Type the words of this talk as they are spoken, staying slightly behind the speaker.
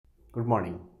Good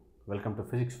morning. Welcome to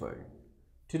Physics World.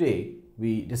 Today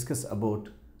we discuss about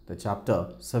the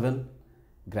chapter 7,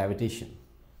 Gravitation.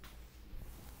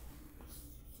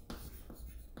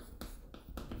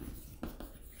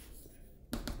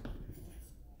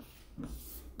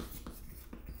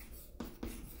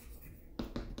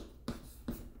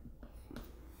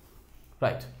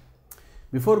 Right.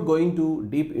 Before going too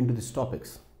deep into these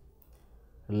topics,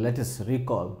 let us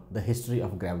recall the history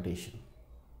of gravitation.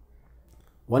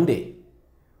 One day,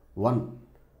 one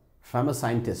famous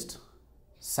scientist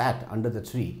sat under the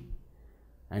tree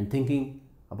and thinking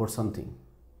about something.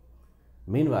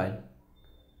 Meanwhile,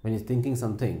 when he's thinking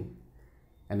something,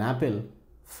 an apple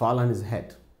fell on his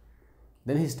head.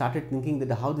 Then he started thinking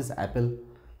that how this apple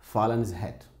fall on his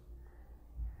head.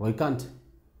 Why can't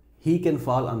he can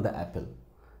fall on the apple?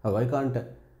 Or why can't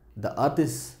the earth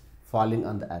is falling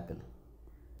on the apple?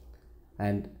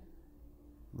 And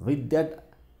with that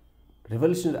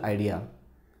revolutionary idea,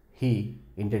 he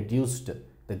introduced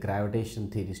the gravitation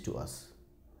theories to us,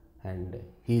 and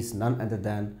he is none other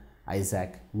than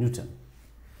Isaac Newton.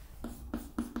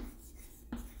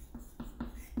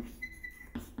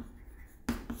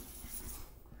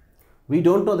 We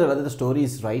don't know that whether the story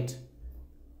is right,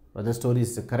 whether the story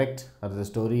is correct, or the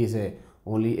story is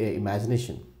only a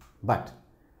imagination, but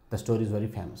the story is very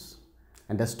famous,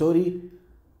 and the story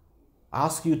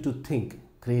asks you to think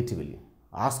creatively,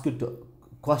 ask you to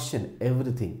question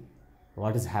everything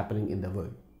what is happening in the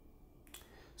world.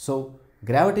 So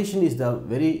gravitation is the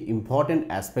very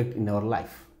important aspect in our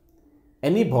life.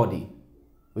 Any body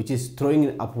which is throwing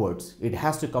it upwards, it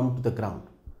has to come to the ground,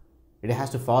 it has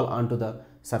to fall onto the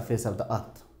surface of the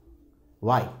earth.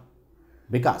 Why?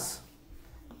 Because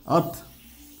earth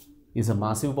is a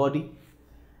massive body,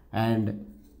 and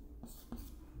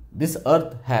this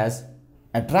earth has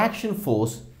attraction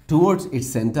force towards its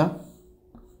center,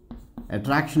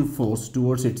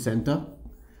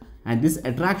 and this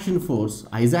attraction force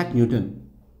Isaac Newton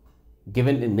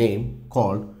given a name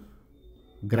called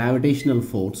gravitational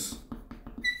force.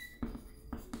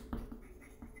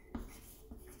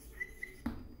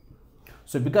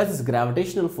 So because this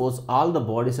gravitational force, all the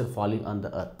bodies are falling on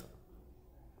the earth.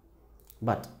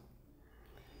 But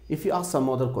if you ask some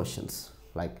other questions,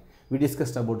 like we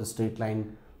discussed about the straight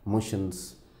line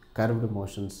motions, curved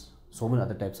motions, so many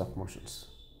other types of motions.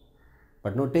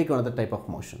 But now take another type of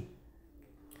motion.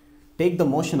 Take the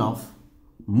motion of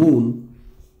moon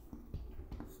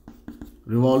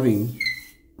revolving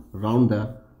round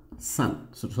the sun,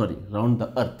 round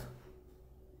the earth.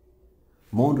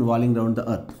 Moon revolving round the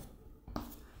earth.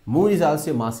 Moon is also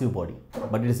a massive body,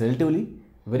 but it is relatively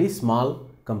very small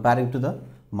comparing to the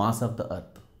mass of the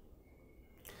earth.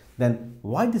 Then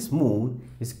why this moon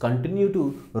is continue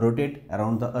to rotate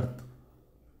around the earth?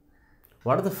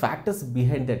 What are the factors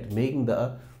behind that making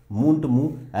the moon to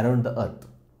move around the earth?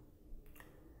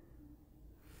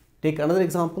 Take another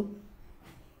example,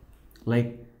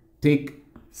 like take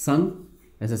sun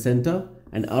as a center,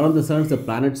 and around the sun the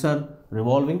planets are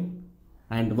revolving,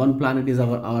 and one planet is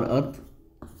our earth.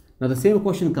 Now the same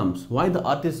question comes, why the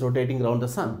earth is rotating around the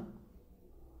sun?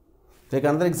 Take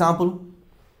another example,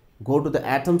 go to the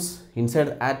atoms. Inside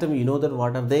the atom, you know that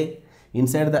what are they?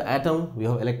 Inside the atom we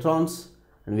have electrons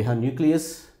and we have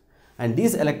nucleus, and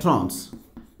these electrons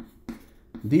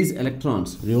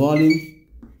revolving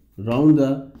round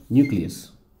the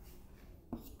nucleus,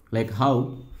 like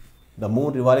how the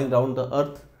moon revolving round the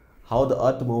earth, how the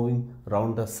earth moving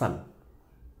round the sun.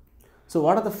 So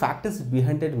what are the factors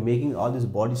behind it making all these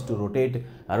bodies to rotate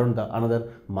around the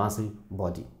another massive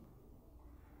body?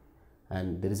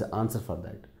 And there is an answer for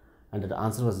that, and the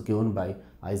answer was given by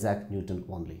Isaac Newton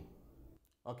only.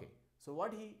 Okay, so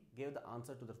what he gave the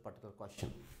answer to that particular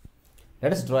question?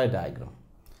 Let us draw a diagram.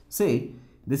 Say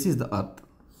this is the earth,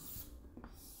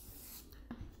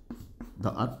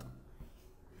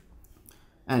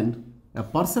 and a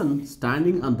person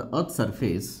standing on the earth's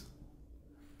surface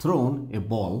thrown a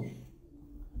ball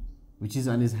which is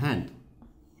on his hand.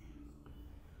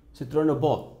 So thrown a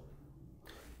ball.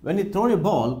 When he thrown a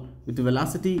ball with the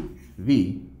velocity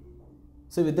v,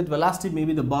 so with that velocity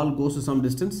maybe the ball goes to some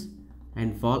distance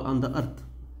and fall on the earth.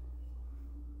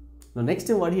 Now next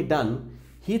time what he done,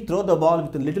 he throw the ball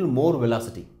with a little more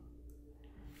velocity.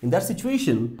 In that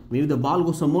situation, maybe the ball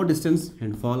goes some more distance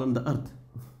and fall on the earth.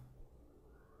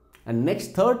 And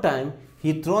next third time,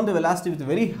 he thrown the velocity with a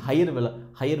very higher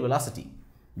velocity.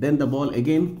 Then the ball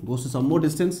again goes to some more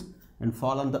distance and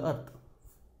fall on the earth.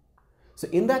 So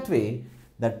in that way,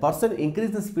 that person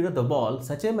increased the speed of the ball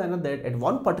such a manner that at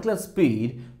one particular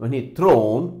speed, when he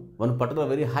thrown, one particular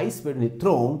very high speed when he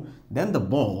thrown, then the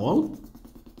ball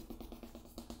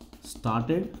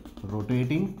started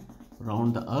rotating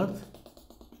round the earth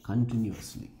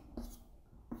continuously.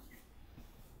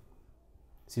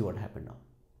 See what happened now.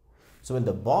 So when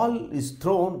the ball is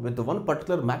thrown with one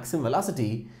particular maximum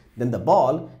velocity, then the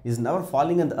ball is never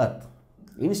falling on the earth.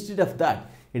 Instead of that,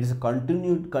 it is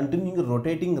continuing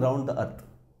rotating around the earth.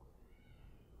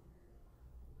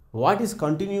 What is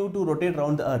continue to rotate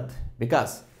around the earth?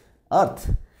 Because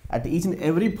earth at each and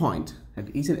every point,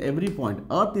 earth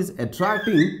is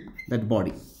attracting that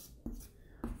body.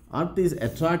 Earth is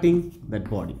attracting that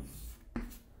body.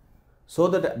 So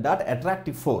that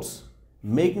attractive force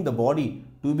making the body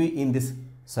to be in this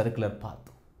circular path.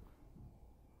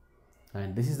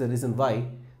 And this is the reason why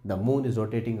the moon is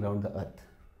rotating around the earth.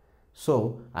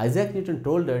 So Isaac Newton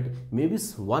told that maybe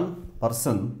one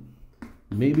person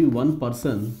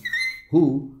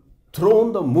who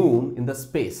thrown the moon in the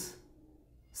space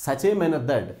such a manner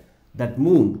that that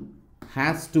moon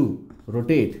has to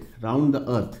rotate round the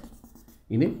earth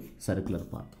in a circular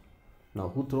path. Now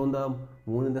who thrown the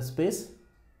moon in the space?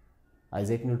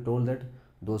 Isaac Newton told that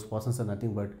those persons are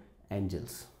nothing but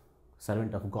angels,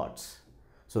 servant of gods.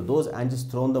 So those angels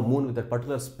thrown the moon with a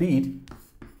particular speed,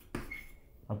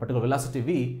 a particular velocity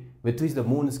v, with which the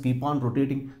moon is keep on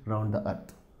rotating around the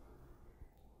earth.